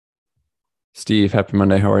Steve, happy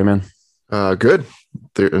Monday. How are you, man? Good.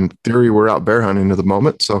 In theory, we're out bear hunting at the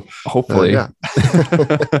moment. So, Hopefully. yeah,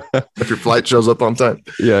 if your flight shows up on time.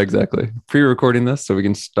 Yeah, exactly. Pre-recording this so we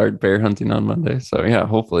can start bear hunting on Monday. So yeah,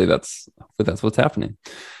 hopefully that's what's happening.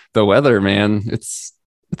 The weather, man, it's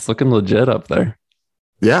looking legit up there.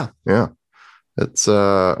 Yeah, yeah.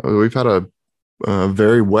 We've had a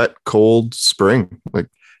very wet, cold spring. I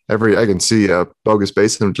can see Bogus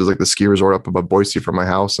Basin, which is like the ski resort up above Boise from my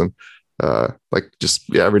house, and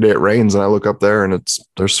every day it rains, and I look up there and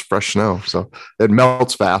there's fresh snow. So it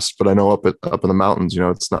melts fast, but I know up in the mountains,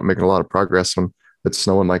 it's not making a lot of progress when it's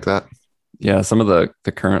snowing like that. Yeah, some of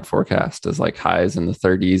the current forecast is like highs in the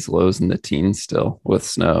 30s, lows in the teens still with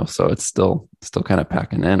snow. So it's still kind of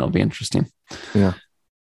packing in. It'll be interesting. Yeah.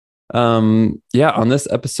 Yeah, on this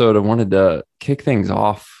episode, I wanted to kick things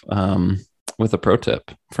off with a pro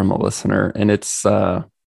tip from a listener, and it's kind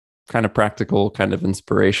of practical, kind of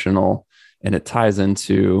inspirational, and it ties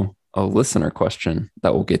into a listener question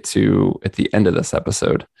that we'll get to at the end of this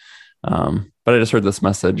episode. But I just heard this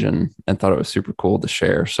message and thought it was super cool to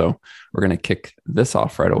share. So we're going to kick this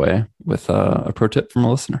off right away with a pro tip from a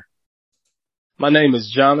listener. My name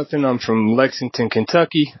is Jonathan. I'm from Lexington,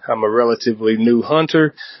 Kentucky. I'm a relatively new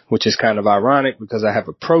hunter, which is kind of ironic because I have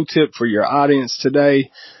a pro tip for your audience today.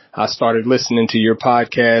 I started listening to your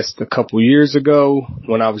podcast a couple years ago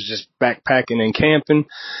when I was just backpacking and camping.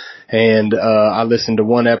 And I listened to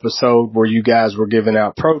one episode where you guys were giving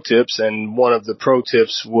out pro tips. And one of the pro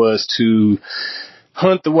tips was to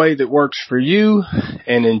hunt the way that works for you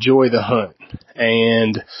and enjoy the hunt.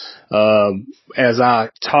 And as I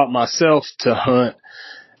taught myself to hunt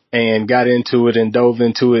and got into it and dove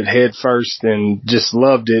into it head first and just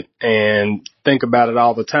loved it and think about it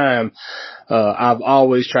all the time, I've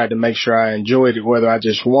always tried to make sure I enjoyed it, whether I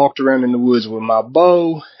just walked around in the woods with my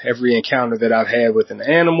bow. Every encounter that I've had with an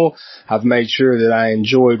animal, I've made sure that I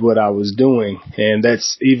enjoyed what I was doing. And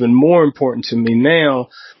that's even more important to me now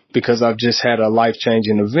because I've just had a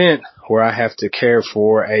life-changing event where I have to care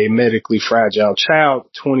for a medically fragile child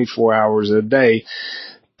 24 hours a day,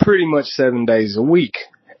 pretty much 7 days a week.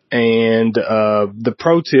 And the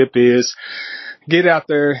pro tip is get out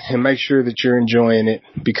there and make sure that you're enjoying it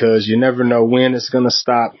because you never know when it's going to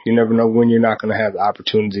stop. You never know when you're not going to have the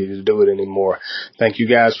opportunity to do it anymore. Thank you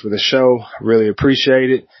guys for the show. Really appreciate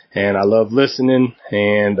it. And I love listening.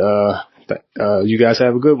 And you guys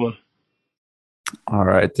have a good one. All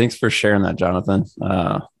right. Thanks for sharing that, Jonathan.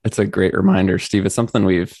 It's a great reminder, Steve. It's something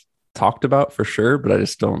we've talked about for sure, but I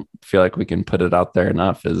just don't feel like we can put it out there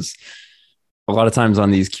enough. Is a lot of times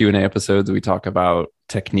on these Q&A episodes, we talk about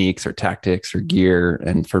techniques or tactics or gear.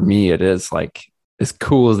 And for me, it is like, as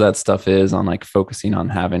cool as that stuff is on like focusing on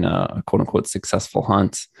having a quote unquote successful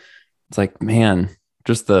hunt. It's like, man,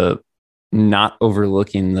 just the not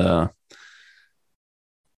overlooking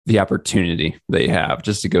the opportunity that you have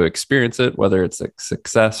just to go experience it, whether it's a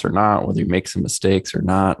success or not, whether you make some mistakes or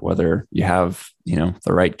not, whether you have, the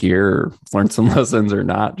right gear or learn some lessons or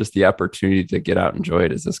not, just the opportunity to get out and enjoy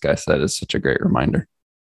it, as this guy said, is such a great reminder.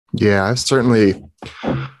 Yeah, I certainly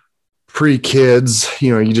pre-kids,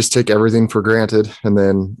 you just take everything for granted. And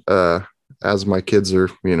then as my kids are,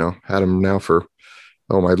 had them now for,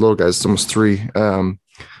 my little guy's almost 3.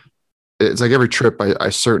 It's like every trip I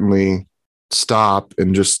certainly stop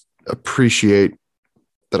and just appreciate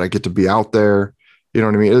that I get to be out there. You know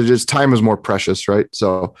what I mean? It's just time is more precious, right?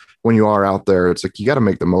 So when you are out there, it's like you got to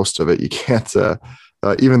make the most of it. You can't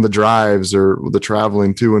even the drives or the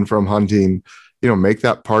traveling to and from hunting, make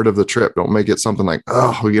that part of the trip. Don't make it something like,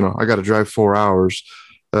 oh, I got to drive 4 hours.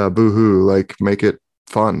 Boo-hoo. Like make it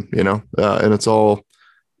fun, and it's all,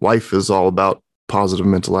 life is all about positive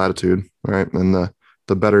mental attitude, right? And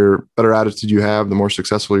the better attitude you have, the more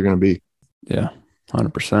successful you're going to be. Yeah,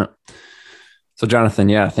 100%. So Jonathan,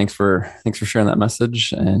 yeah, thanks for sharing that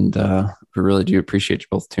message. And we really do appreciate you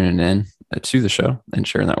both tuning in to the show and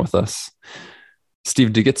sharing that with us.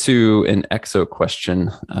 Steve, to get to an EXO question,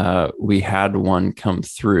 we had one come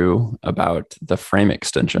through about the frame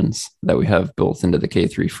extensions that we have built into the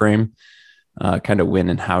K3 frame, kind of when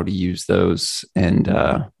and how to use those. And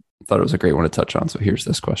thought it was a great one to touch on. So here's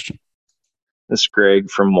this question. This is Greg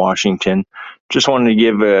from Washington. Just wanted to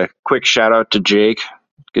give a quick shout out to Jake.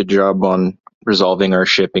 Good job on resolving our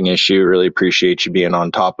shipping issue. Really appreciate you being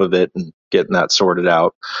on top of it and getting that sorted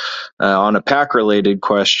out. On a pack related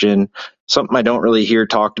question, something I don't really hear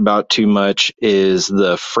talked about too much is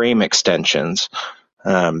the frame extensions.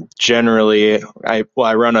 Generally, I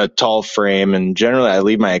run a tall frame, and generally I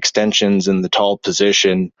leave my extensions in the tall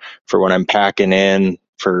position for when I'm packing in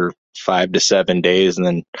for 5 to 7 days, and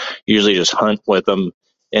then usually just hunt with them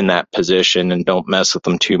in that position and don't mess with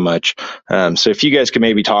them too much. So if you guys could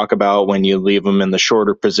maybe talk about when you leave them in the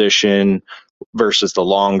shorter position versus the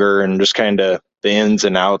longer, and just kind of the ins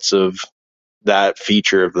and outs of that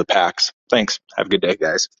feature of the packs. Thanks. Have a good day,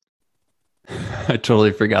 guys. I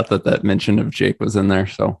totally forgot that mention of Jake was in there.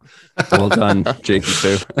 So well done, Jakey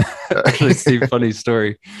too. Actually, Steve, funny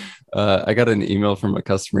story. I got an email from a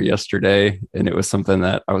customer yesterday, and it was something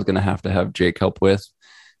that I was going to have Jake help with.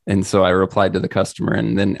 And so I replied to the customer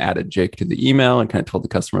and then added Jake to the email and kind of told the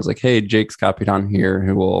customer, I was like, hey, Jake's copied on here,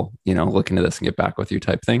 who will, look into this and get back with you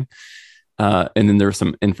type thing. And then there was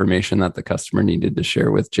some information that the customer needed to share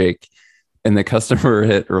with Jake. And the customer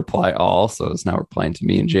hit reply all. So it's now replying to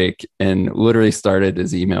me and Jake, and literally started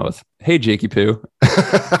his email with, hey, Jakey Poo.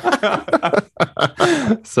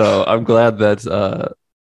 So I'm glad that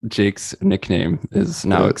Jake's nickname is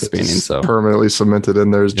now expanding. So permanently cemented in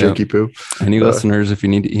there as Jakey Poo. Any listeners, if you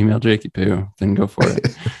need to email Jakey Poo, then go for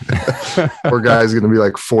it. Poor guy's going to be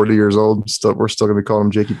like 40 years old. We're still going to be calling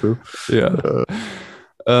him Jakey Poo. Yeah.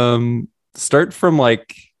 Start from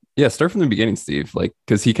the beginning, Steve,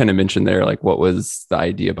 because he kind of mentioned there, what was the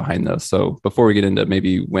idea behind those? So before we get into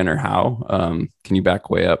maybe when or how, can you back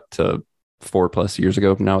way up to 4+ years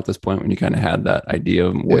ago now at this point, when you kind of had that idea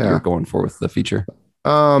of what you're going for with the feature?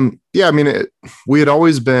 We had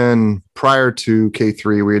always been, prior to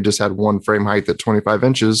K3, we had just had one frame height at 25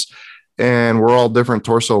 inches, and we're all different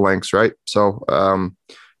torso lengths, right? So,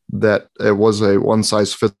 that it was a one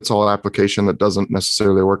size fits all application that doesn't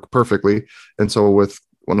necessarily work perfectly. And so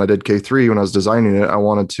when I did K3, when I was designing it, I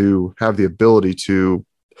wanted to have the ability to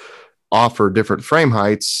offer different frame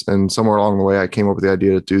heights. And somewhere along the way, I came up with the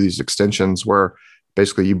idea to do these extensions where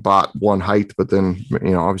basically you bought one height, but then,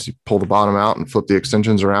 obviously pull the bottom out and flip the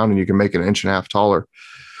extensions around, and you can make it 1.5 inches taller.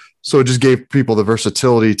 So it just gave people the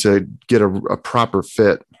versatility to get a proper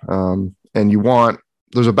fit. And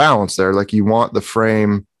there's a balance there. You want the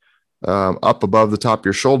frame up above the top of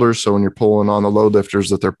your shoulders. So when you're pulling on the load lifters,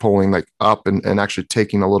 that they're pulling up and actually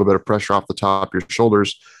taking a little bit of pressure off the top of your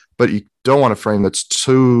shoulders. But you don't want a frame that's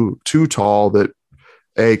too tall that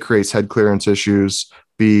A, creates head clearance issues,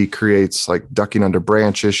 B, creates ducking under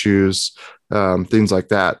branch issues, things like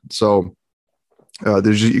that. So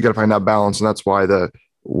you got to find that balance. And that's why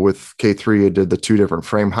with K3, it did the 2 different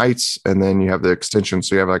frame heights, and then you have the extension.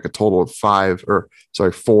 So you have a total of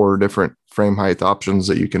 4 different frame height options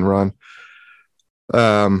that you can run.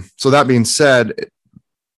 So that being said,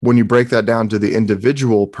 when you break that down to the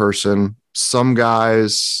individual person, some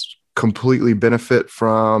guys completely benefit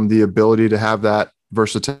from the ability to have that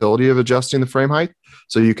versatility of adjusting the frame height.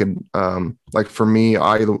 So you can, for me,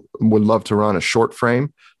 I would love to run a short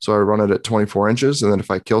frame. So I run it at 24 inches. And then if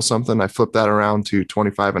I kill something, I flip that around to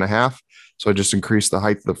 25.5. So I just increase the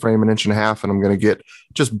height of the frame 1.5 inches, and I'm going to get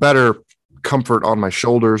just better comfort on my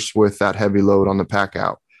shoulders with that heavy load on the pack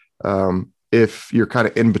out. If you're kind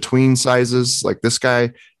of in between sizes, like this guy,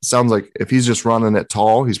 it sounds like if he's just running it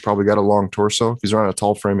tall, he's probably got a long torso. If he's running a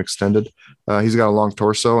tall frame extended, he's got a long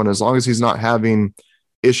torso. And as long as he's not having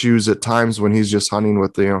issues at times when he's just hunting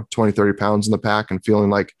with 20, 30 pounds in the pack and feeling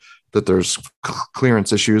like that there's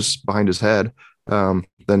clearance issues behind his head, then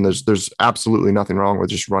there's absolutely nothing wrong with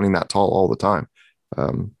just running that tall all the time.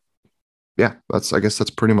 I guess that's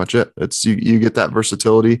pretty much it. It's you get that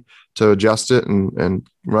versatility to adjust it and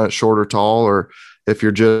run it short or tall, or if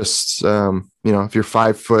you're just if you're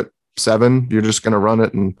 5'7", you're just going to run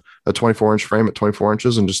it in a 24-inch frame at 24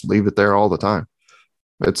 inches and just leave it there all the time.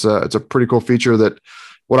 It's a pretty cool feature. That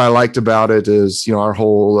what I liked about it is, our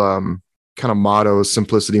whole kind of motto is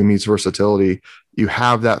simplicity meets versatility. You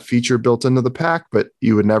have that feature built into the pack, but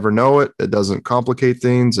you would never know it. It doesn't complicate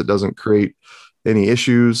things. It doesn't create any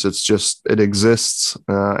issues. It's just, it exists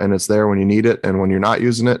and it's there when you need it. And when you're not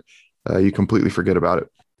using it, you completely forget about it.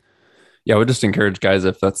 Yeah, I would just encourage guys,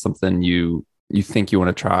 if that's something you think you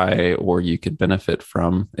want to try or you could benefit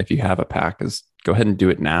from, if you have a pack, is go ahead and do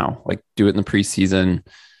it now. Do it in the preseason,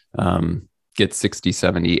 get 60,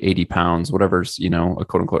 70, 80 pounds, whatever's, a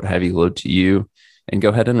quote unquote heavy load to you, and go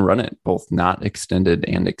ahead and run it both not extended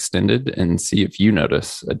and extended and see if you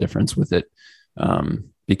notice a difference with it.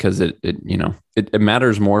 Because it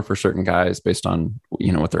matters more for certain guys based on,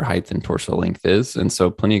 what their height and torso length is. And so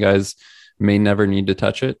plenty of guys may never need to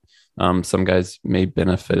touch it. Some guys may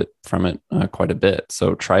benefit from it quite a bit.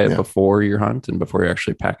 So try it before your hunt and before you're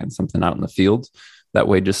actually packing something out in the field. That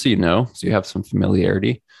way, just so you have some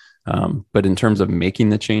familiarity. But in terms of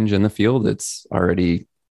making the change in the field, it's already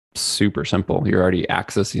super simple. You're already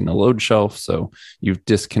accessing the load shelf. So you've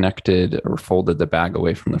disconnected or folded the bag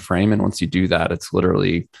away from the frame. And once you do that, it's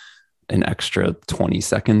literally an extra 20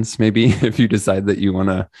 seconds, maybe, if you decide that you want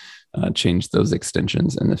to change those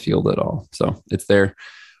extensions in the field at all. So it's there.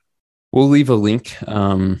 We'll leave a link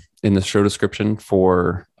in the show description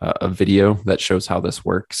for a video that shows how this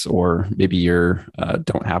works, or maybe you're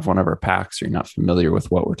don't have one of our packs, or you're not familiar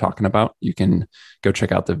with what we're talking about. You can go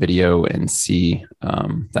check out the video and see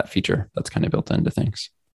that feature that's kind of built into things.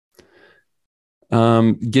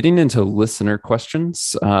 Getting into listener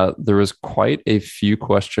questions, there was quite a few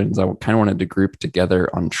questions I kind of wanted to group together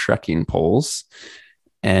on trekking poles.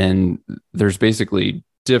 And there's basically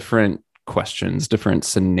different questions, different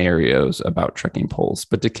scenarios about trekking poles.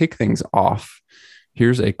 But to kick things off,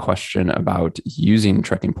 here's a question about using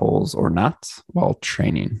trekking poles or not while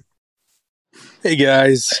training. Hey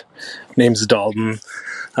guys, name's Dalton.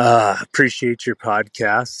 Appreciate your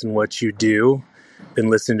podcast and what you do.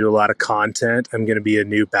 Been listening to a lot of content. I'm going to be a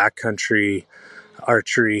new backcountry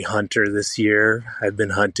archery hunter this year. I've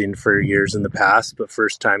been hunting for years in the past, but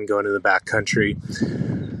first time going to the backcountry.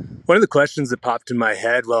 One of the questions that popped in my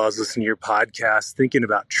head while I was listening to your podcast, thinking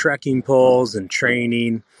about trekking poles and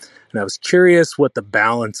training, and I was curious what the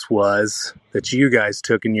balance was that you guys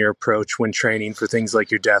took in your approach when training for things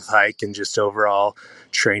like your death hike and just overall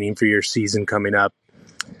training for your season coming up.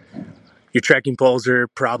 Your trekking poles are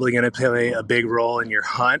probably going to play a big role in your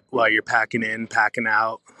hunt while you're packing in, packing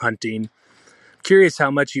out, hunting. Curious how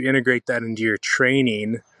much you integrate that into your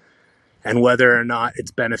training and whether or not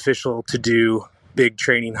it's beneficial to do big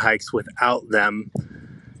training hikes without them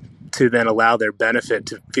to then allow their benefit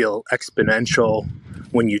to feel exponential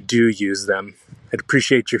when you do use them. I'd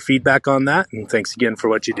appreciate your feedback on that, and thanks again for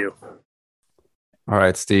what you do. All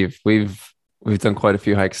right, Steve, we've done quite a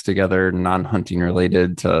few hikes together, non-hunting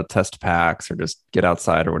related, to test packs or just get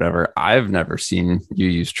outside or whatever. I've never seen you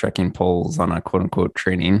use trekking poles on a quote unquote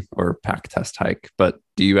training or pack test hike, but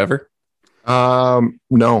do you ever?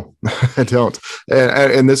 No, I don't.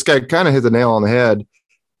 And this guy kind of hit the nail on the head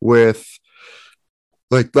with,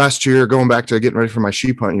 like, last year, going back to getting ready for my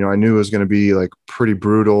sheep hunt. I knew it was going to be like pretty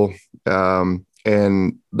brutal.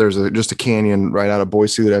 And there's just a canyon right out of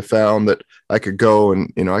Boise that I found that I could go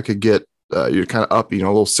and, I could get, you're kind of up,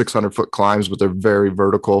 little 600-foot climbs, but they're very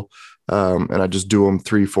vertical. And I just do them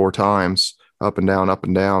 3-4 times up and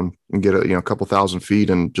down, and get a couple thousand feet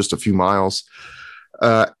in just a few miles.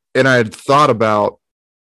 And I had thought about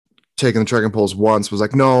taking the trekking poles once, was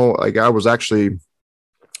like, no, like I was actually,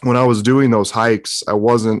 when I was doing those hikes, I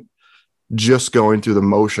wasn't just going through the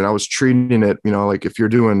motion. I was treating it, like if you're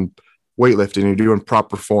doing weightlifting, you're doing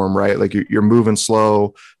proper form, right? Like you're moving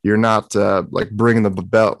slow. You're not like bringing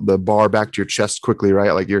the bar back to your chest quickly,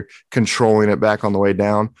 right? Like you're controlling it back on the way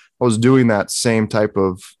down. I was doing that same type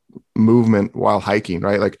of movement while hiking,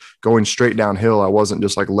 right? Like going straight downhill. I wasn't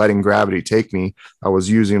just like letting gravity take me. I was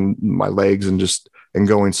using my legs and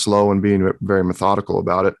going slow and being very methodical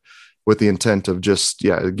about it, with the intent of just,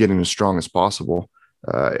 getting as strong as possible.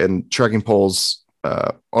 And trekking poles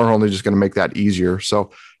are only just going to make that easier.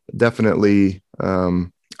 So definitely,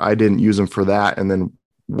 I didn't use them for that. And then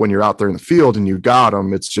when you're out there in the field and you got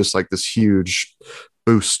them, it's just like this huge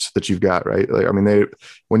boost that you've got, right? Like, I mean,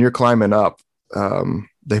 when you're climbing up,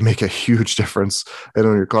 they make a huge difference. And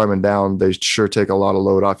when you're climbing down, they sure take a lot of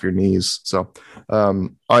load off your knees. So,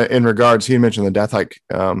 in regards, he mentioned the death hike.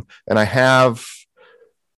 And I have,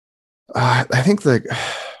 I think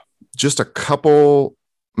just a couple,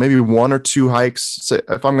 maybe 1 or 2 hikes. Say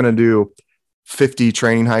if I'm going to do 50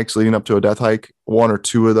 training hikes leading up to a death hike, 1 or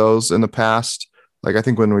 2 of those in the past. Like I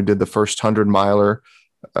think when we did the first 100-miler,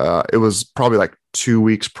 it was probably like 2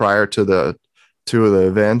 weeks prior to the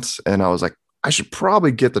event. And I was like, I should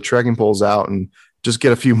probably get the trekking poles out and just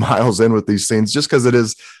get a few miles in with these things, just because it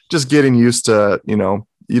is just getting used to, you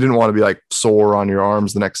didn't want to be like sore on your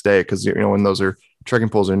arms the next day. Cause when those are trekking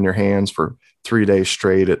poles in your hands for 3 days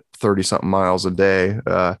straight at 30 something miles a day,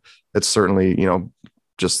 it's certainly,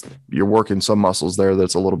 just you're working some muscles there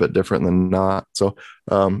that's a little bit different than not. So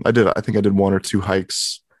I think I did 1 or 2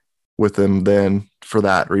 hikes with them then for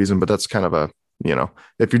that reason, but that's kind of a,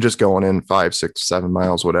 if you're just going in 5, 6, 7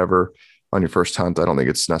 miles, whatever, on your first hunt, I don't think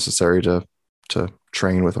it's necessary to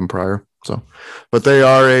train with them prior. So, but they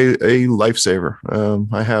are a lifesaver.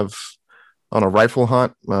 I have on a rifle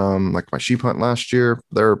hunt, like my sheep hunt last year,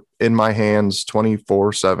 they're in my hands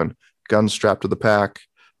 24/7, guns strapped to the pack.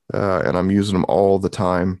 And I'm using them all the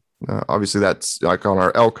time. Obviously that's like on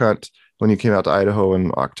our elk hunt, when you came out to Idaho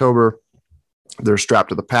in October, they're strapped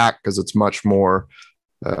to the pack because it's much more,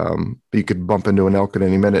 you could bump into an elk at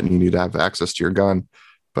any minute and you need to have access to your gun.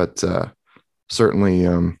 But certainly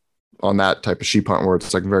on that type of sheep hunt where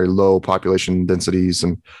it's like very low population densities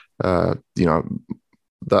and,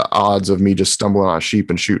 the odds of me just stumbling on a sheep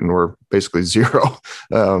and shooting were basically zero.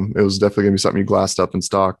 It was definitely gonna be something you glassed up and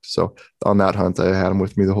stocked. So on that hunt, I had them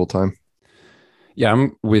with me the whole time. Yeah,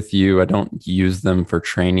 I'm with you. I don't use them for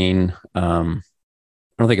training. I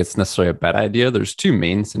don't think it's necessarily a bad idea. There's two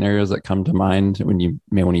main scenarios that come to mind when you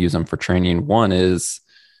may want to use them for training. One is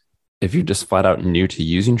if you're just flat out new to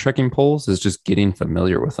using trekking poles, is just getting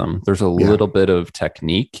familiar with them. There's a little bit of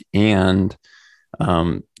technique and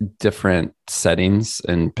different settings,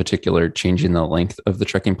 in particular, changing the length of the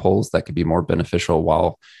trekking poles that could be more beneficial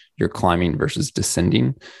while you're climbing versus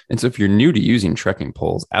descending. And so if you're new to using trekking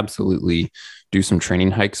poles, absolutely do some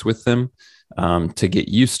training hikes with them to get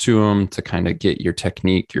used to them, to kind of get your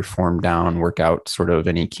technique, your form down, work out sort of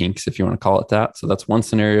any kinks, if you want to call it that. So that's one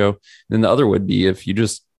scenario. Then the other would be if you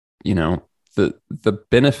just, the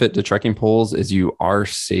benefit to trekking poles is you are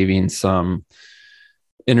saving some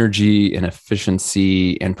energy and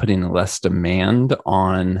efficiency and putting less demand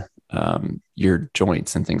on your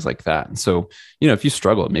joints and things like that. And so, if you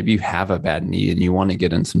struggle, maybe you have a bad knee and you want to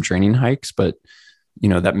get in some training hikes, but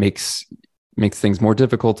that makes things more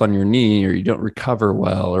difficult on your knee, or you don't recover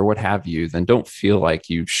well, or what have you, then don't feel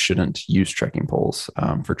like you shouldn't use trekking poles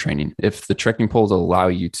for training. If the trekking poles allow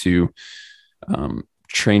you to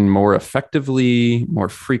train more effectively, more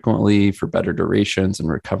frequently for better durations and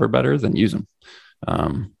recover better, then use them.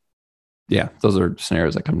 Yeah, those are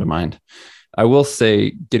scenarios that come to mind. I will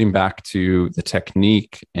say, getting back to the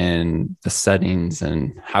technique and the settings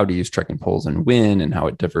and how to use trekking poles and when and how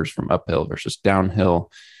it differs from uphill versus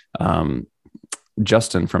downhill.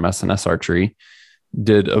 Justin from SNS Archery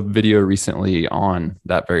did a video recently on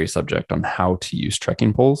that very subject, on how to use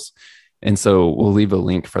trekking poles. And so we'll leave a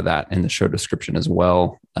link for that in the show description as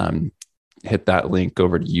well. Hit that link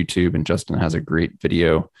over to YouTube, and Justin has a great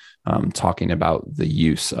video talking about the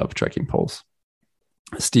use of trekking poles.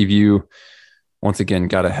 Steve, you once again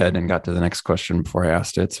got ahead and got to the next question before I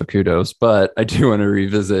asked it, so kudos. But I do want to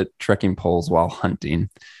revisit trekking poles while hunting.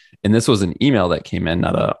 And this was an email that came in,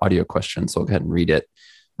 not an audio question, so I'll go ahead and read it.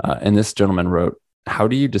 And this gentleman wrote, how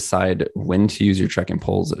do you decide when to use your trekking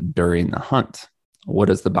poles during the hunt?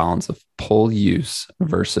 What is the balance of pole use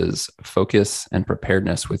versus focus and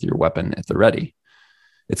preparedness with your weapon at the ready?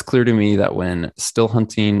 It's clear to me that when still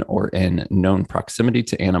hunting or in known proximity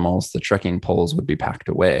to animals, the trekking poles would be packed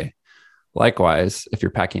away. Likewise, if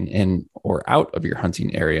you're packing in or out of your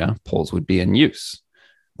hunting area, poles would be in use.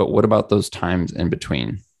 But what about those times in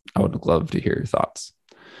between? I would love to hear your thoughts.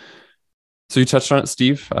 So you touched on it,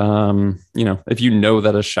 Steve. If you know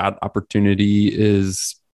that a shot opportunity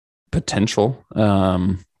is potential,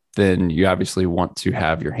 then you obviously want to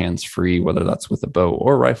have your hands free, whether that's with a bow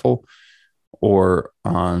or rifle, or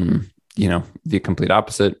on, the complete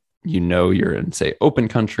opposite. You're in, say, open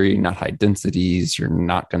country, not high densities. You're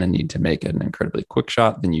not going to need to make an incredibly quick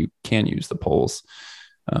shot. Then you can use the poles.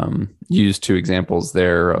 Use two examples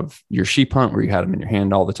there of your sheep hunt where you had them in your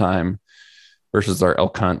hand all the time versus our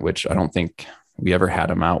elk hunt, which I don't think we ever had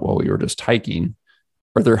them out while we were just hiking.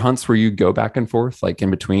 Are there hunts where you go back and forth, like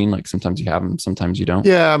in between? Like sometimes you have them, sometimes you don't?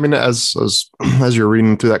 Yeah, I mean, as you're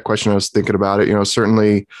reading through that question, I was thinking about it.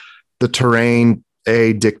 Certainly the terrain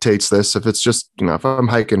dictates this. If it's just, if I'm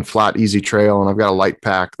hiking flat, easy trail and I've got a light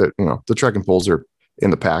pack, that, the trekking poles are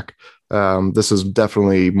in the pack. This is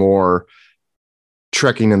definitely more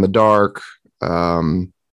trekking in the dark,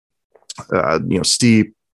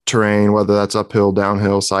 steep terrain, whether that's uphill,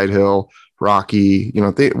 downhill, side hill, rocky,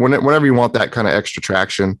 whenever you want that kind of extra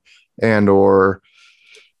traction, and or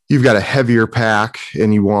you've got a heavier pack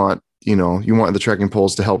and you want the trekking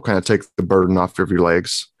poles to help kind of take the burden off of your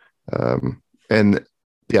legs. And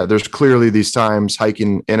yeah, there's clearly these times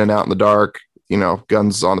hiking in and out in the dark,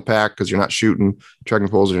 guns on the pack because you're not shooting, trekking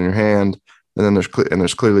poles are in your hand. And then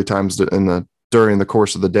there's clearly times during the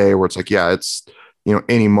course of the day where it's like, yeah, it's,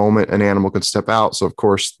 any moment an animal can step out. So of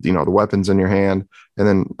course, the weapon's in your hand. And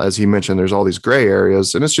then, as he mentioned, there's all these gray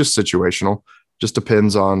areas, and it's just situational. Just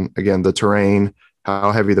depends on, again, the terrain,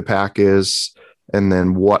 how heavy the pack is, and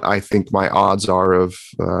then what I think my odds are of,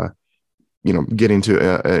 getting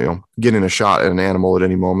a shot at an animal at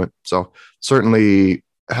any moment. So certainly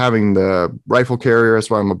having the rifle carrier, that's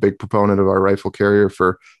why I'm a big proponent of our rifle carrier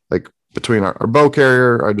for, like, between our bow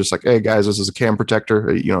carrier. I'm just like, hey guys, this is a cam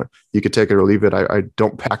protector. You could take it or leave it. I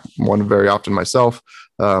don't pack one very often myself.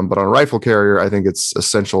 But on a rifle carrier, I think it's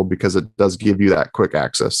essential because it does give you that quick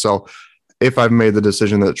access. So if I've made the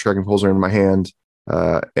decision that trekking poles are in my hand,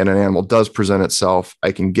 and an animal does present itself,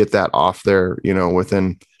 I can get that off there,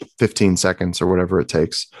 within 15 seconds or whatever it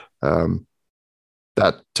takes.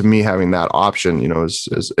 That, to me, having that option,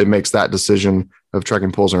 is it makes that decision of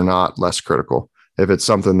trekking poles or not less critical. If it's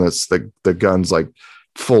something that's the gun's like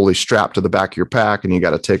fully strapped to the back of your pack and you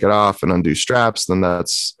got to take it off and undo straps, then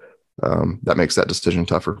that makes that decision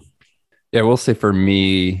tougher. Yeah, we'll say for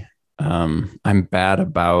me, I'm bad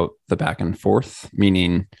about the back and forth,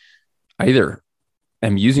 meaning I either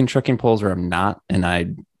am using trekking poles or I'm not, and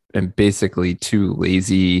I am basically too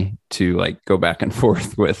lazy to like go back and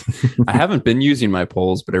forth with. I haven't been using my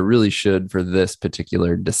poles, but I really should for this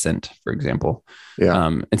particular descent, for example. Yeah.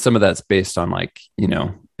 And some of that's based on like,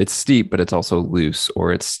 it's steep, but it's also loose,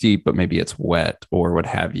 or it's steep, but maybe it's wet or what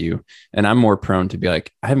have you. And I'm more prone to be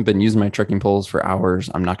like, I haven't been using my trekking poles for hours.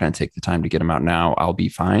 I'm not going to take the time to get them out now. I'll be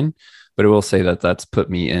fine. But I will say that that's put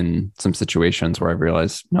me in some situations where I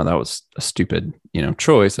realized, no, that was a stupid,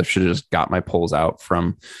 choice. I should have just got my poles out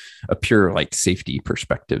from a pure like safety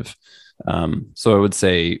perspective. So I would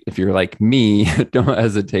say if you're like me, don't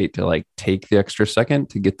hesitate to like take the extra second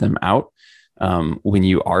to get them out. When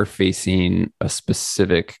you are facing a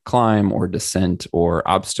specific climb or descent or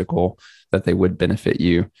obstacle that they would benefit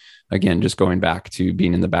you. Again, just going back to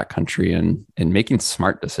being in the backcountry and making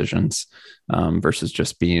smart decisions versus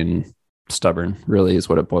just being stubborn, really is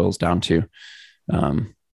what it boils down to.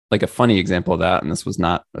 Like a funny example of that, and this was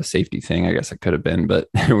not a safety thing, I guess it could have been, but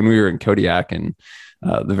when we were in Kodiak and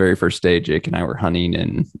the very first day, Jake and I were hunting,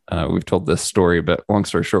 and we've told this story, but long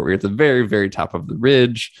story short, we were at the very, very top of the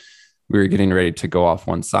ridge. We were getting ready to go off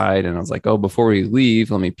one side, and I was like, oh, before we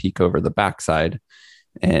leave, let me peek over the backside,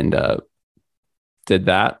 and did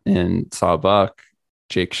that and saw a buck.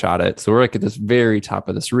 Jake shot it. So we're like at this very top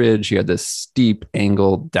of this ridge. He had this steep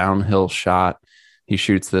angled downhill shot. He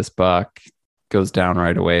shoots this buck, goes down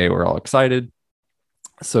right away. We're all excited.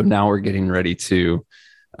 So now we're getting ready to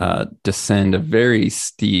descend a very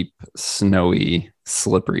steep, snowy,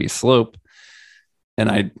 slippery slope.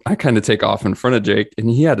 And I kind of take off in front of Jake, and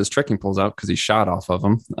he had his trekking poles out because he shot off of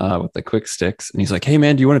them with the quick sticks. And he's like, hey,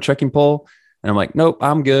 man, do you want a trekking pole? And I'm like, nope,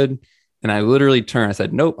 I'm good. And I literally turned, I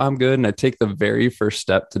said, nope, I'm good. And I take the very first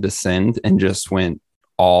step to descend and just went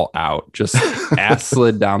all out, just ass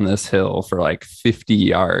slid down this hill for like 50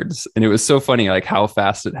 yards. And it was so funny, like how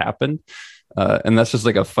fast it happened. And that's just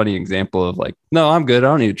like a funny example of like, no, I'm good. I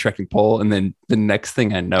don't need a trekking pole. And then the next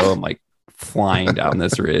thing I know, I'm like flying down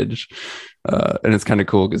this ridge. And it's kind of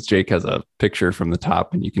cool because Jake has a picture from the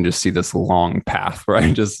top and you can just see this long path where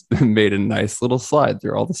I just made a nice little slide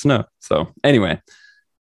through all the snow. So anyway,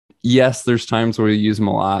 yes, there's times where you use them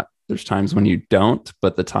a lot. There's times when you don't,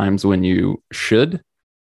 but the times when you should,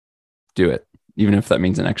 do it, even if that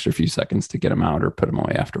means an extra few seconds to get them out or put them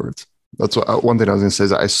away afterwards. That's what one thing I was going to say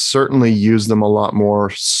is I certainly use them a lot more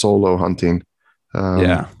solo hunting.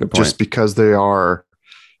 Yeah, good point. Just because they are,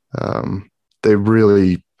 they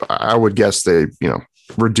really, I would guess they,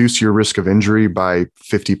 reduce your risk of injury by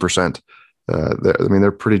 50%.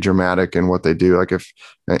 They're pretty dramatic in what they do. Like if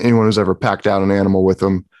anyone who's ever packed out an animal with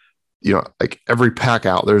them, like every pack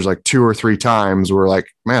out, there's like 2 or 3 times where like,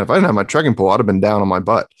 man, if I didn't have my trekking pole, I'd have been down on my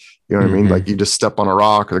butt. You know what I mean? Like you just step on a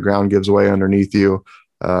rock or the ground gives way underneath you.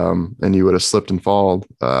 And you would have slipped and fallen.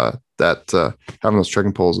 Having those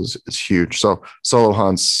trekking poles is huge. So solo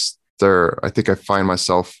hunts, I think I find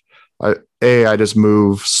myself, I just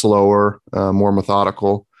move slower, more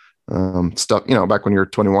methodical, stuff, back when you're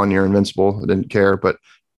 21, you're invincible. I didn't care, but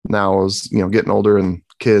now as, getting older and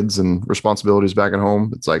kids and responsibilities back at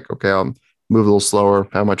home, it's like, okay, I'll move a little slower,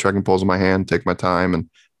 have my trekking poles in my hand, take my time and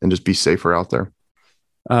just be safer out there.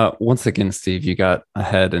 Once again, Steve, you got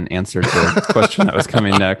ahead and answered the question that was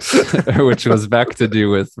coming next, which was back to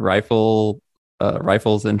do with rifles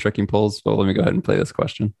and trekking poles. Well, let me go ahead and play this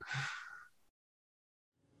question.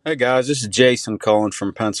 Hey guys, this is Jason calling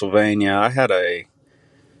from Pennsylvania. I had a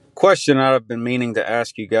question I've been meaning to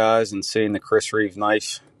ask you guys, and seeing the Chris Reeve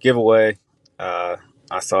knife giveaway, I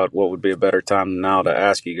thought what would be a better time than now to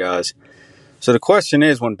ask you guys. So the question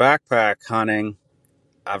is, when backpack hunting,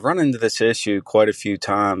 I've run into this issue quite a few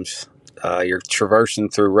times. You're traversing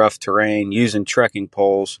through rough terrain using trekking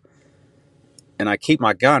poles, and I keep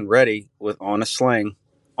my gun ready on a sling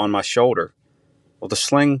on my shoulder. Well, the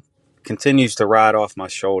sling continues to ride off my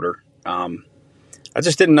shoulder. I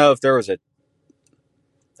just didn't know if there was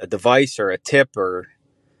a device or a tip or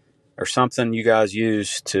something you guys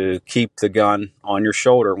use to keep the gun on your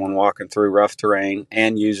shoulder when walking through rough terrain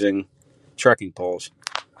and using trekking poles.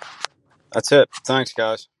 That's it. Thanks,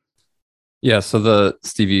 guys. Yeah, so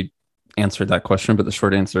Stevie answered that question, but the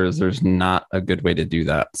short answer is there's not a good way to do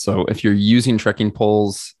that. So if you're using trekking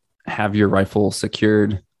poles, have your rifle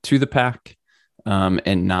secured to the pack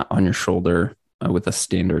and not on your shoulder with a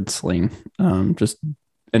standard sling. Just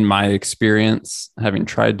in my experience, having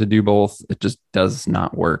tried to do both, it just does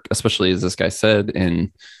not work, especially as this guy said,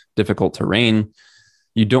 in difficult terrain.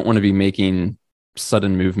 You don't want to be making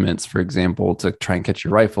sudden movements, for example, to try and catch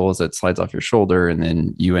your rifle as it slides off your shoulder, and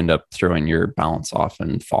then you end up throwing your balance off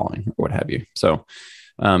and falling or what have you. So,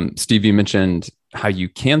 Steve, you mentioned how you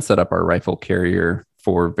can set up our rifle carrier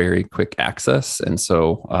for very quick access. And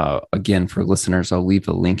so, again, for listeners, I'll leave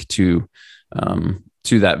a link to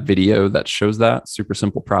that video that shows that super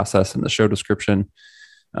simple process in the show description.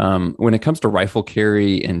 When it comes to rifle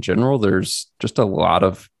carry in general, there's just a lot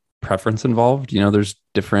of preference involved. There's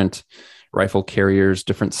different rifle carriers,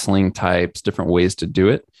 different sling types, different ways to do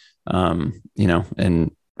it.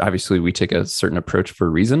 And obviously we take a certain approach for a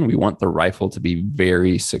reason. We want the rifle to be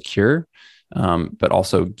very secure, but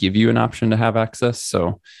also give you an option to have access.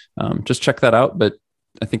 So just check that out. But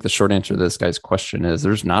I think the short answer to this guy's question is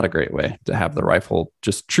there's not a great way to have the rifle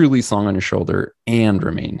just truly slung on your shoulder and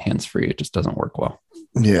remain hands-free. It just doesn't work well.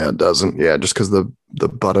 Yeah, it doesn't. Yeah, just because the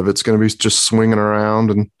butt of it's going to be just swinging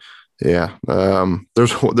around, and yeah.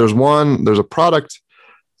 There's a product.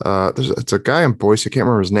 It's a guy in Boise. I can't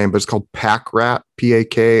remember his name, but it's called Pack Rat,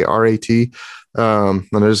 Pakrat. And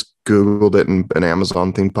I just Googled it, and an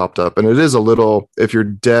Amazon thing popped up. And it is a little, if you're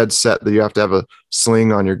dead set that you have to have a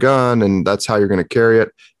sling on your gun and that's how you're going to carry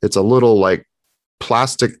it, it's a little like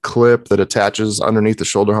plastic clip that attaches underneath the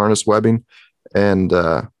shoulder harness webbing, and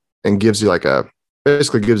gives you it has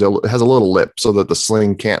a little lip so that the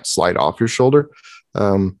sling can't slide off your shoulder.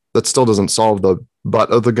 That still doesn't solve the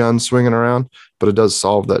butt of the gun swinging around, but it does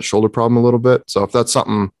solve that shoulder problem a little bit. So if that's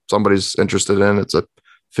something somebody's interested in, it's a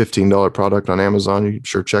 $15 product on Amazon. You can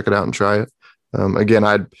sure check it out and try it. Again,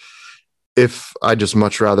 I'd just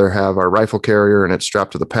much rather have our rifle carrier and it's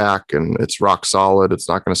strapped to the pack and it's rock solid. It's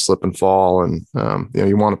not going to slip and fall. And,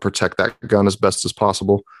 you want to protect that gun as best as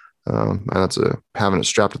possible. And that's having it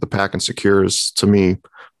strapped to the pack and secure is, to me,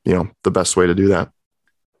 the best way to do that.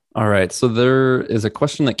 All right. So there is a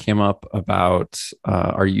question that came up about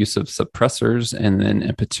our use of suppressors, and then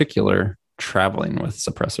in particular, traveling with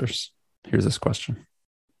suppressors. Here's this question.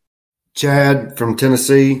 Chad from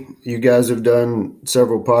Tennessee, you guys have done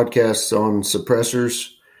several podcasts on suppressors.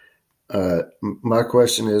 My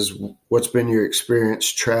question is, what's been your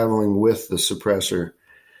experience traveling with the suppressor?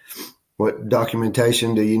 What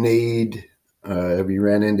documentation do you need? Have you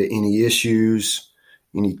ran into any issues?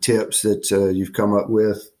 Any tips that you've come up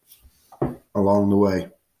with along the way?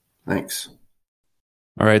 Thanks.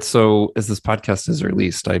 All right. So as this podcast is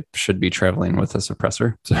released, I should be traveling with a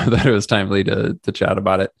suppressor. So that it was timely to chat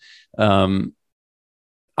about it.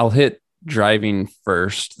 I'll hit driving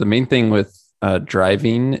first. The main thing with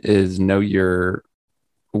driving is know your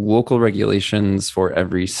local regulations for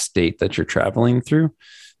every state that you're traveling through.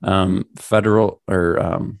 Federal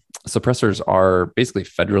or suppressors are basically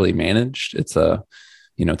federally managed. It's a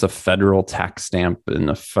federal tax stamp and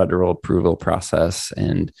a federal approval process.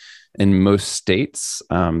 And in most states,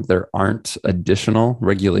 there aren't additional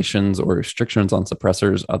regulations or restrictions on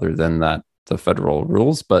suppressors other than the federal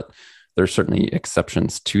rules, but there's certainly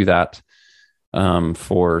exceptions to that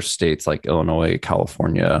for states like Illinois,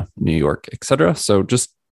 California, New York, etc. So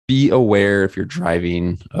just be aware if you're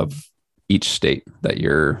driving of each state that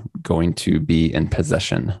you're going to be in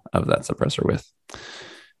possession of that suppressor with.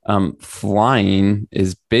 Flying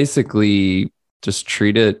is basically just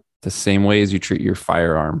treat it the same way as you treat your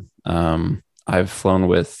firearm. I've flown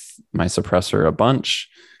with my suppressor a bunch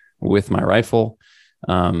with my rifle,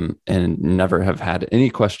 and never have had any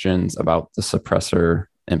questions about the suppressor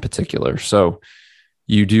in particular. So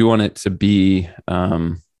you do want it to be,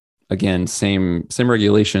 again, same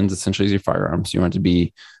regulations essentially as your firearms. You want it to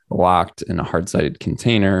be locked in a hard-sided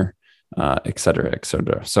container, et cetera, et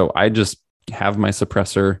cetera. So I just have my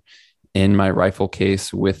suppressor in my rifle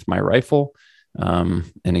case with my rifle.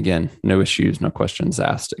 And again, no issues, no questions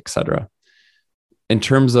asked, et cetera. In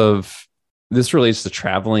terms of this relates to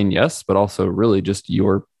traveling, yes, but also really just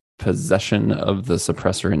your possession of the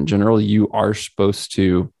suppressor in general. You are supposed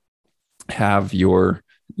to have your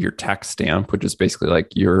tax stamp, which is basically like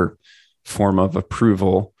your form of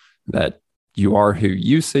approval that you are who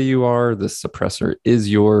you say you are. The suppressor is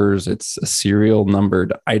yours. It's a serial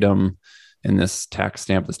numbered item. And this tax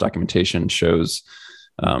stamp, this documentation shows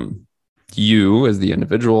you as the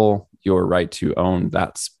individual, your right to own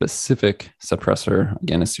that specific suppressor,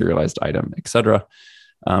 again, a serialized item, et cetera.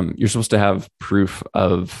 You're supposed to have proof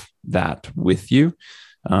of that with you.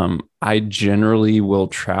 I generally will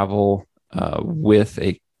travel with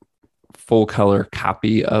a full color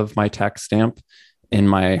copy of my tax stamp in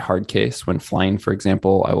my hard case. When flying, for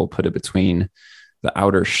example, I will put it between the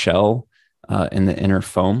outer shell and the inner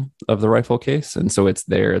foam of the rifle case. And so it's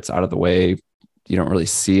there, it's out of the way. You don't really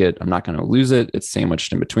see it. I'm not going to lose it. It's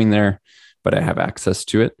sandwiched in between there, but I have access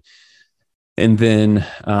to it. And then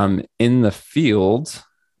in the field,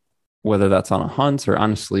 whether that's on a hunt or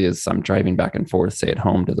honestly as I'm driving back and forth, say at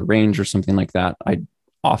home to the range or something like that, I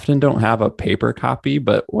often don't have a paper copy.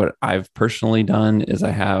 But what I've personally done is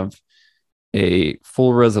I have a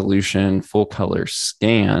full resolution, full color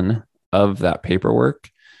scan of that paperwork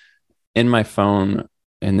in my phone.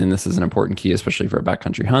 And then this is an important key, especially for a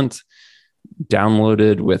backcountry hunt,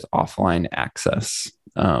 downloaded with offline access.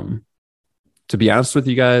 To be honest with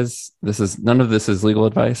you guys, none of this is legal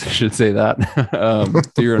advice. I should say that.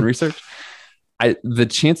 Do your own research. The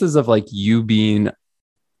chances of like you being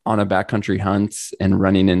on a backcountry hunt and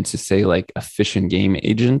running into, say, like a fish and game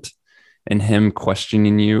agent and him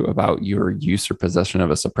questioning you about your use or possession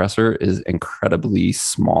of a suppressor is incredibly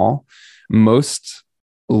small. Most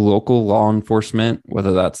local law enforcement,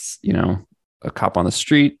 whether that's, a cop on the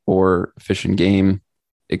street or fish and game,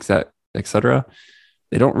 et cetera,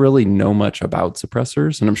 they don't really know much about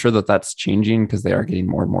suppressors. And I'm sure that that's changing because they are getting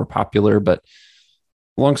more and more popular. But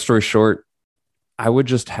long story short, I would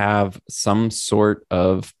just have some sort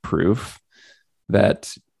of proof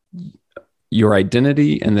that your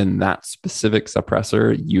identity and then that specific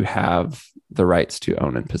suppressor, you have the rights to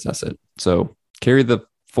own and possess it. So carry the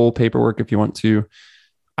full paperwork if you want to.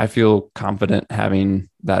 I feel confident having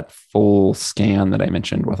that full scan that I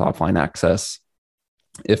mentioned with offline access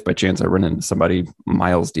if by chance I run into somebody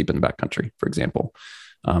miles deep in the backcountry, for example.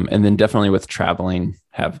 And then definitely with traveling,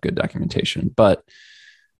 have good documentation. But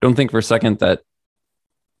don't think for a second that,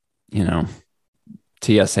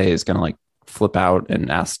 TSA is going to like flip out and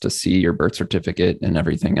ask to see your birth certificate and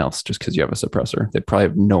everything else just because you have a suppressor. They probably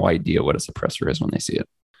have no idea what a suppressor is when they see it.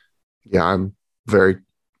 Yeah, I'm very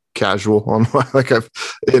casual on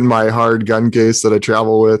in my hard gun case that I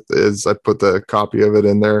travel with is I put the copy of it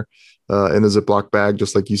in there in a Ziploc bag,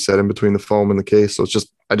 just like you said, in between the foam and the case. So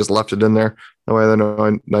I just left it in there. That way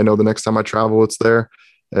I know the next time I travel, it's there.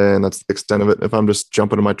 And that's the extent of it. If I'm just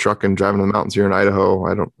jumping in my truck and driving to the mountains here in Idaho,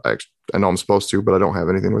 I know I'm supposed to, but I don't have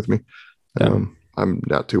anything with me. Yeah. I'm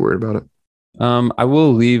not too worried about it. I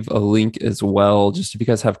will leave a link as well, just if you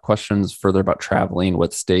guys have questions further about traveling,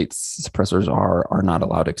 what states suppressors are not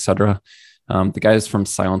allowed, etc. The guys from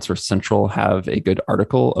Silencer Central have a good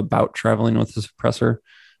article about traveling with a suppressor.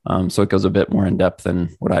 So it goes a bit more in depth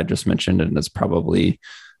than what I just mentioned, and has probably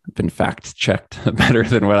been fact checked better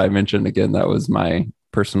than what I mentioned. Again, that was my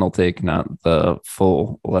personal take, not the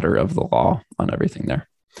full letter of the law on everything there.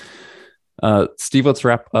 Steve, let's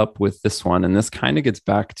wrap up with this one. And this kind of gets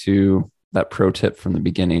back to that pro tip from the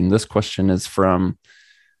beginning. This question is from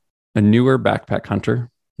a newer backpack hunter,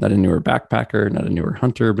 not a newer backpacker, not a newer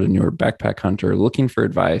hunter, but a newer backpack hunter looking for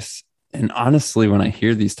advice. And honestly, when I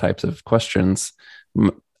hear these types of questions,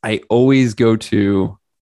 I always go to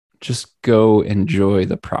just go enjoy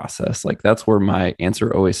the process. Like that's where my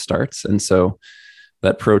answer always starts. And so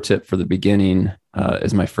that pro tip for the beginning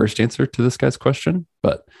is my first answer to this guy's question,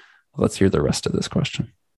 but let's hear the rest of this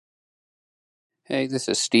question. Hey, this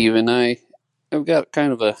is Steven. I've got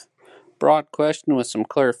kind of a broad question with some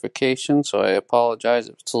clarification, so I apologize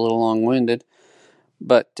if it's a little long-winded.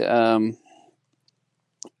 But I'm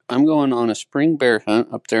going on a spring bear hunt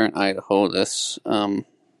up there in Idaho this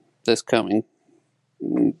coming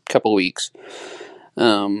couple weeks.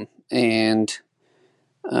 And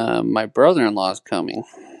my brother-in-law is coming.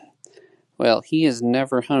 Well, he has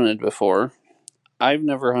never hunted before. I've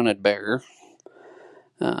never hunted bear.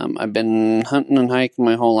 I've been hunting and hiking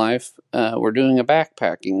my whole life. We're doing a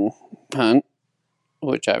backpacking hunt,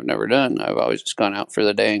 which I've never done. I've always just gone out for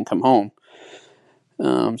the day and come home.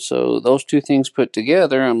 So those two things put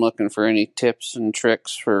together, I'm looking for any tips and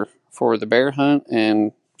tricks for the bear hunt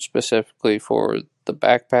and specifically for the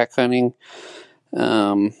backpack hunting.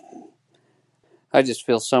 I just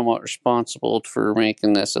feel somewhat responsible for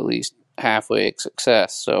making this at least halfway a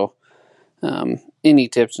success. So any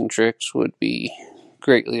tips and tricks would be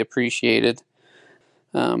greatly appreciated.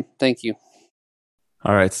 Thank you.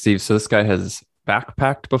 All right, Steve. So this guy has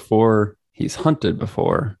backpacked before, he's hunted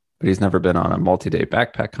before, but he's never been on a multi-day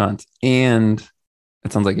backpack hunt. And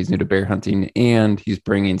it sounds like he's new to bear hunting, and he's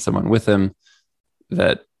bringing someone with him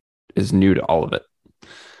that is new to all of it.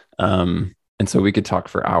 And so we could talk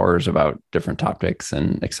for hours about different topics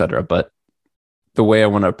and et cetera. But the way I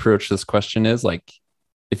want to approach this question is like,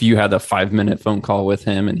 if you had a 5-minute phone call with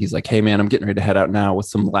him and he's like, hey man, I'm getting ready to head out now with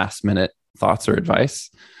some last minute thoughts or advice,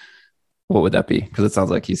 what would that be? Because it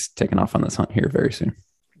sounds like he's taking off on this hunt here very soon.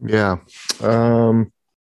 Yeah.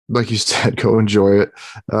 Like you said, go enjoy it.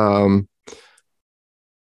 Don't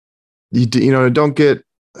get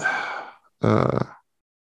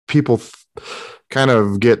people kind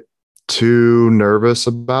of get too nervous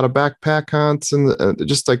about a backpack hunt, and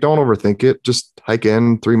just like don't overthink it. Just hike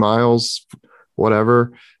in 3 miles,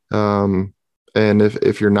 whatever. And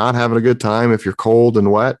if you're not having a good time, if you're cold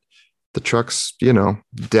and wet, the truck's,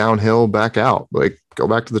 downhill, back out. Like go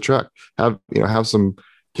back to the truck. Have some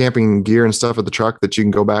camping gear and stuff at the truck that you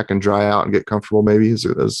can go back and dry out and get comfortable. Maybe is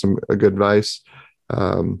a good advice.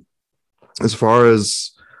 As far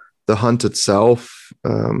as the hunt itself,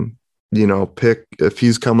 pick if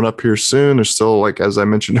he's coming up here soon. There's still, like as I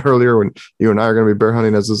mentioned earlier, when you and I are going to be bear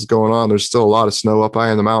hunting as this is going on, there's still a lot of snow up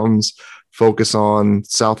high in the mountains. Focus on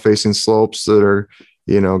south facing slopes that are,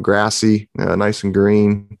 grassy, nice and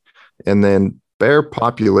green. And then bear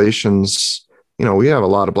populations, we have a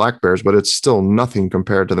lot of black bears, but it's still nothing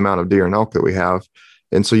compared to the amount of deer and elk that we have.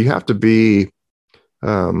 And so you have to be,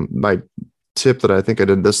 my tip that I think I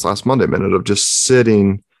did this last Monday minute of just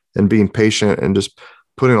sitting and being patient and just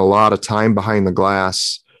putting a lot of time behind the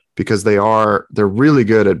glass, because they're really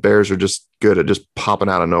good at, bears are just good at just popping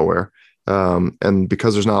out of nowhere. And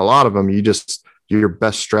because there's not a lot of them, your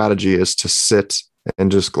best strategy is to sit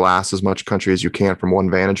and just glass as much country as you can from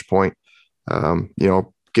one vantage point. I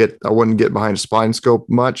wouldn't get behind a spline scope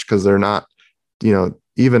much, because they're not,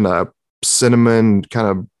 even a cinnamon kind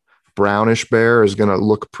of brownish bear is going to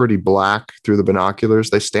look pretty black through the binoculars.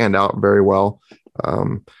 They stand out very well.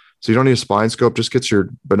 So you don't need a spline scope. Just get your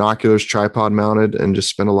binoculars tripod mounted and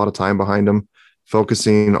just spend a lot of time behind them,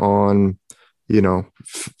 focusing on,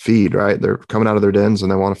 feed, right? They're coming out of their dens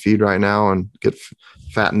and they want to feed right now and get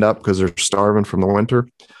fattened up because they're starving from the winter.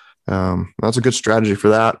 That's a good strategy for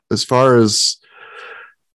that. As far as,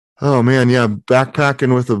 oh man, yeah,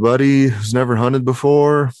 backpacking with a buddy who's never hunted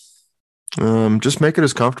before. Just make it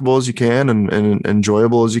as comfortable as you can and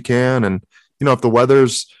enjoyable as you can. And, if the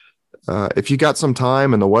weather's, if you got some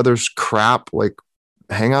time and the weather's crap, like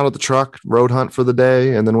hang out at the truck, road hunt for the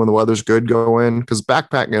day. And then when the weather's good, go in, because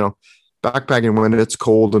backpacking when it's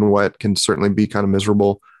cold and wet can certainly be kind of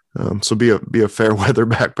miserable. So be a fair weather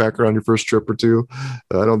backpacker on your first trip or two.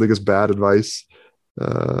 I don't think it's bad advice.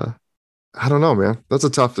 I don't know, man.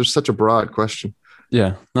 There's such a broad question.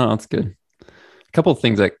 Yeah, no, that's good. A couple of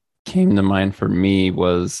things that came to mind for me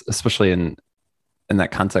was, especially in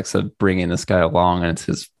that context of bringing this guy along, and it's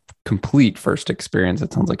his complete first experience.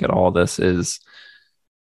 It sounds like all this is,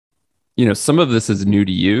 some of this is new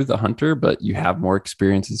to you, the hunter, but you have more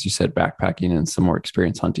experience, as you said, backpacking, and some more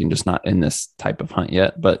experience hunting, just not in this type of hunt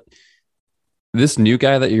yet. But this new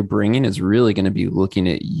guy that you're bringing is really going to be looking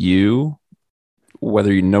at you,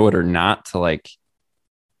 whether you know it or not, to like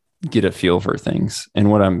get a feel for things.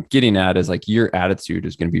 And what I'm getting at is like your attitude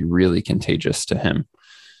is going to be really contagious to him.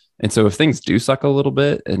 And so if things do suck a little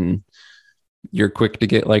bit and you're quick to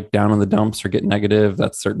get like down in the dumps or get negative,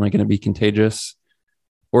 that's certainly going to be contagious.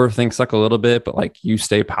 Or if things suck a little bit, but like you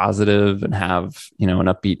stay positive and have, an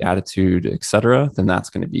upbeat attitude, etc., then that's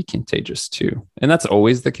going to be contagious too. And that's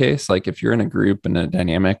always the case. Like if you're in a group and a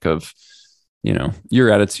dynamic of,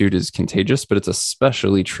 your attitude is contagious, but it's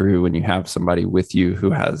especially true when you have somebody with you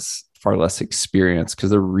who has far less experience,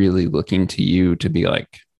 because they're really looking to you to be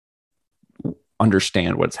like,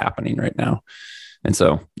 understand what's happening right now. And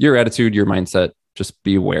so your attitude, your mindset, just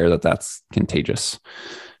be aware that that's contagious.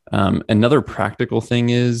 Another practical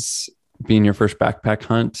thing is, being your first backpack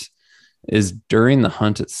hunt, is during the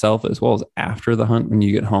hunt itself as well as after the hunt when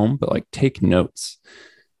you get home, but like take notes.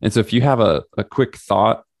 And so if you have a quick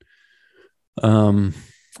thought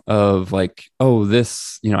of like, oh,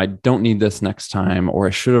 this, I don't need this next time, or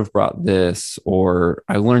I should have brought this, or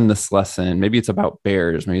I learned this lesson. Maybe it's about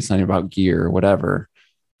bears, maybe it's not about gear, whatever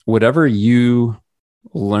you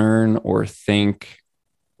learn or think,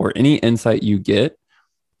 or any insight you get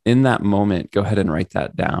in that moment, go ahead and write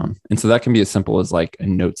that down. And so that can be as simple as like a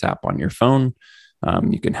notes app on your phone.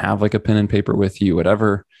 You can have like a pen and paper with you,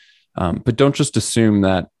 whatever. But don't just assume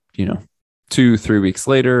that, 2-3 weeks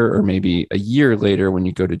later, or maybe a year later, when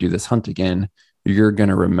you go to do this hunt again, you're going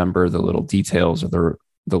to remember the little details or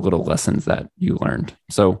the little lessons that you learned.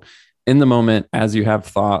 So in the moment, as you have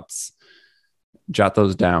thoughts, jot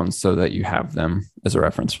those down so that you have them as a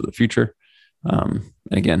reference for the future. And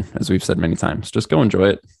again, as we've said many times, just go enjoy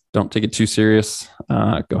it. Don't take it too serious.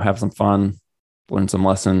 Go have some fun, learn some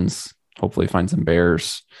lessons, hopefully find some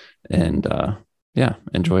bears, and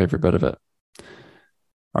enjoy every bit of it.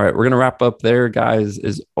 All right, we're going to wrap up there, guys.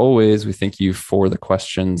 As always, we thank you for the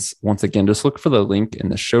questions. Once again, just look for the link in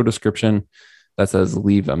the show description that says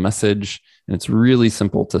leave a message. And it's really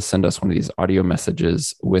simple to send us one of these audio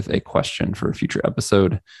messages with a question for a future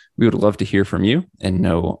episode. We would love to hear from you and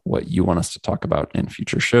know what you want us to talk about in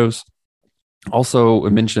future shows. Also,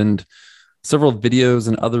 I mentioned several videos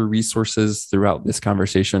and other resources throughout this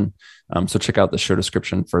conversation. So check out the show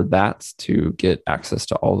description for that to get access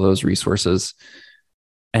to all those resources.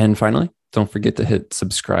 And finally, don't forget to hit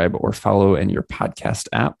subscribe or follow in your podcast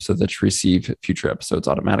app so that you receive future episodes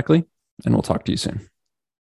automatically. And we'll talk to you soon.